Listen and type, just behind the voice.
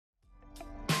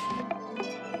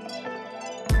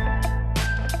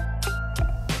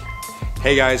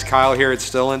Hey guys, Kyle here at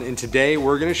Stillen, and today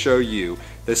we're going to show you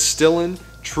the Stillen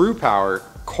TruPower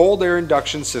cold air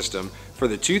induction system for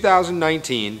the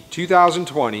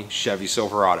 2019-2020 Chevy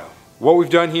Silverado. What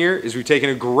we've done here is we've taken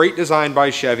a great design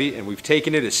by Chevy and we've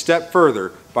taken it a step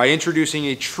further by introducing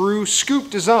a true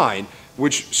scoop design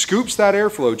which scoops that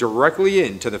airflow directly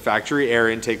into the factory air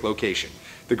intake location.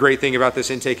 The great thing about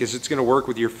this intake is it's going to work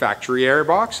with your factory air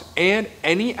box and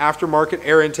any aftermarket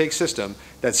air intake system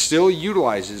that still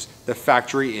utilizes the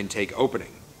factory intake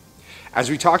opening. As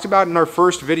we talked about in our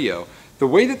first video, the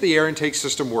way that the air intake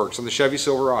system works on the Chevy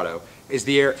Silverado is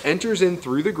the air enters in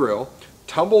through the grill,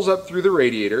 tumbles up through the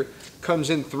radiator, comes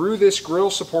in through this grill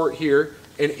support here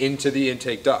and into the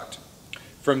intake duct.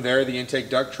 From there, the intake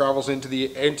duct travels into the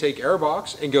intake air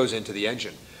box and goes into the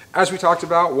engine. As we talked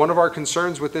about, one of our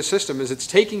concerns with this system is it's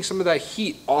taking some of that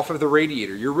heat off of the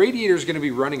radiator. Your radiator is going to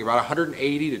be running about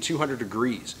 180 to 200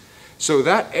 degrees. So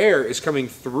that air is coming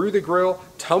through the grill,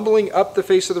 tumbling up the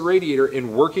face of the radiator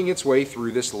and working its way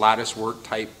through this lattice work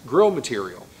type grill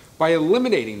material. By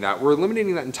eliminating that, we're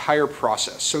eliminating that entire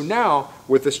process. So now,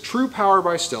 with this TruPower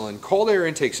by Stillen cold air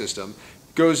intake system,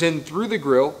 goes in through the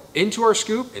grill, into our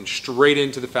scoop, and straight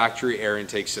into the factory air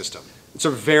intake system. It's a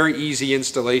very easy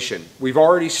installation. We've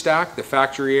already stacked the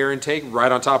factory air intake right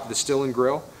on top of the Stillen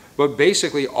grill, but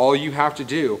basically all you have to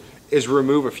do is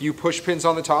remove a few push pins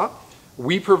on the top.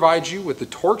 We provide you with the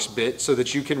Torx bit so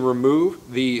that you can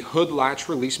remove the hood latch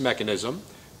release mechanism.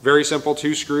 Very simple,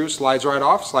 2 screws, slides right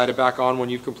off, slide it back on when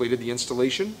you've completed the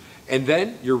installation, and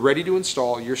then you're ready to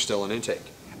install your Stillen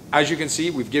intake. As you can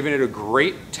see, we've given it a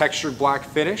great textured black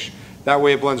finish. That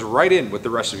way it blends right in with the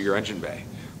rest of your engine bay.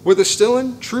 With the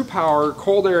Stillen TruPower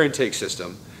cold air intake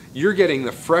system, you're getting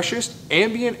the freshest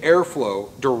ambient airflow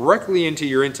directly into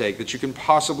your intake that you can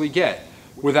possibly get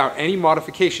without any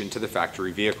modification to the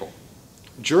factory vehicle.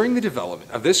 During the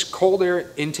development of this cold air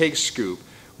intake scoop,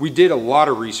 we did a lot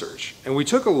of research and we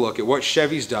took a look at what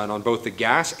Chevy's done on both the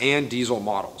gas and diesel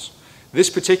models.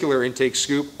 This particular intake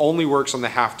scoop only works on the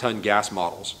half-ton gas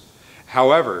models.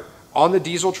 However, on the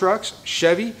diesel trucks,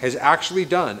 Chevy has actually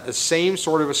done a same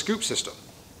sort of a scoop system.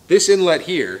 This inlet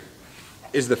here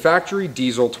is the factory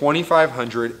diesel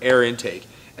 2500 air intake,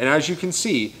 and as you can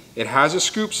see, it has a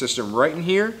scoop system right in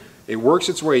here. It works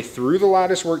its way through the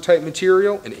lattice work type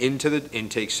material and into the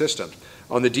intake system.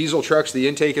 On the diesel trucks, the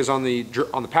intake is on the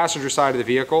passenger side of the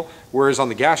vehicle, whereas on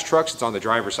the gas trucks, it's on the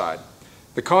driver's side.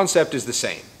 The concept is the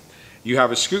same. You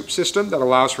have a scoop system that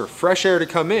allows for fresh air to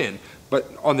come in,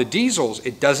 but on the diesels,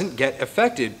 it doesn't get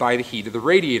affected by the heat of the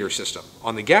radiator system.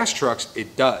 On the gas trucks,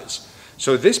 it does.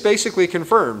 So this basically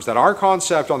confirms that our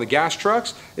concept on the gas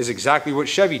trucks is exactly what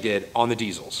Chevy did on the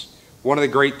diesels. One of the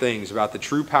great things about the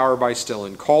TruPower by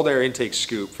Stillen cold air intake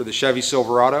scoop for the Chevy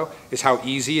Silverado is how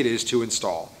easy it is to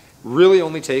install. Really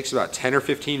only takes about 10 or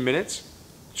 15 minutes,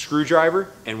 screwdriver,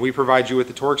 and we provide you with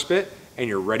the Torx bit, and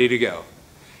you're ready to go.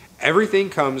 Everything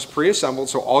comes pre-assembled,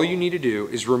 so all you need to do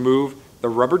is remove the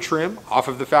rubber trim off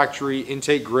of the factory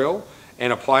intake grill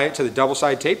and apply it to the double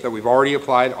side tape that we've already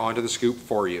applied onto the scoop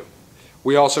for you.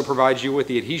 We also provide you with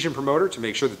the adhesion promoter to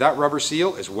make sure that that rubber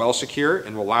seal is well secure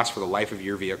and will last for the life of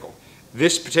your vehicle.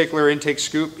 This particular intake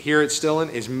scoop here at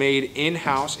Stillen is made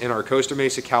in-house in our Costa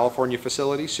Mesa, California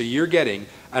facility, so you're getting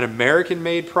an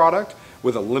American-made product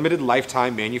with a limited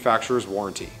lifetime manufacturer's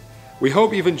warranty. We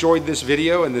hope you've enjoyed this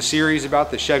video and the series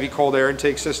about the Chevy cold air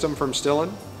intake system from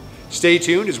Stillen. Stay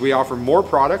tuned as we offer more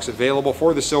products available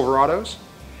for the Silverados.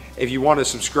 If you want to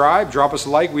subscribe, drop us a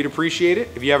like, we'd appreciate it.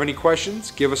 If you have any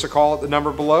questions, give us a call at the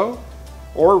number below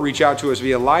or reach out to us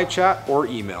via live chat or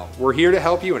email. We're here to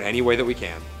help you in any way that we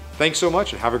can. Thanks so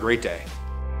much and have a great day.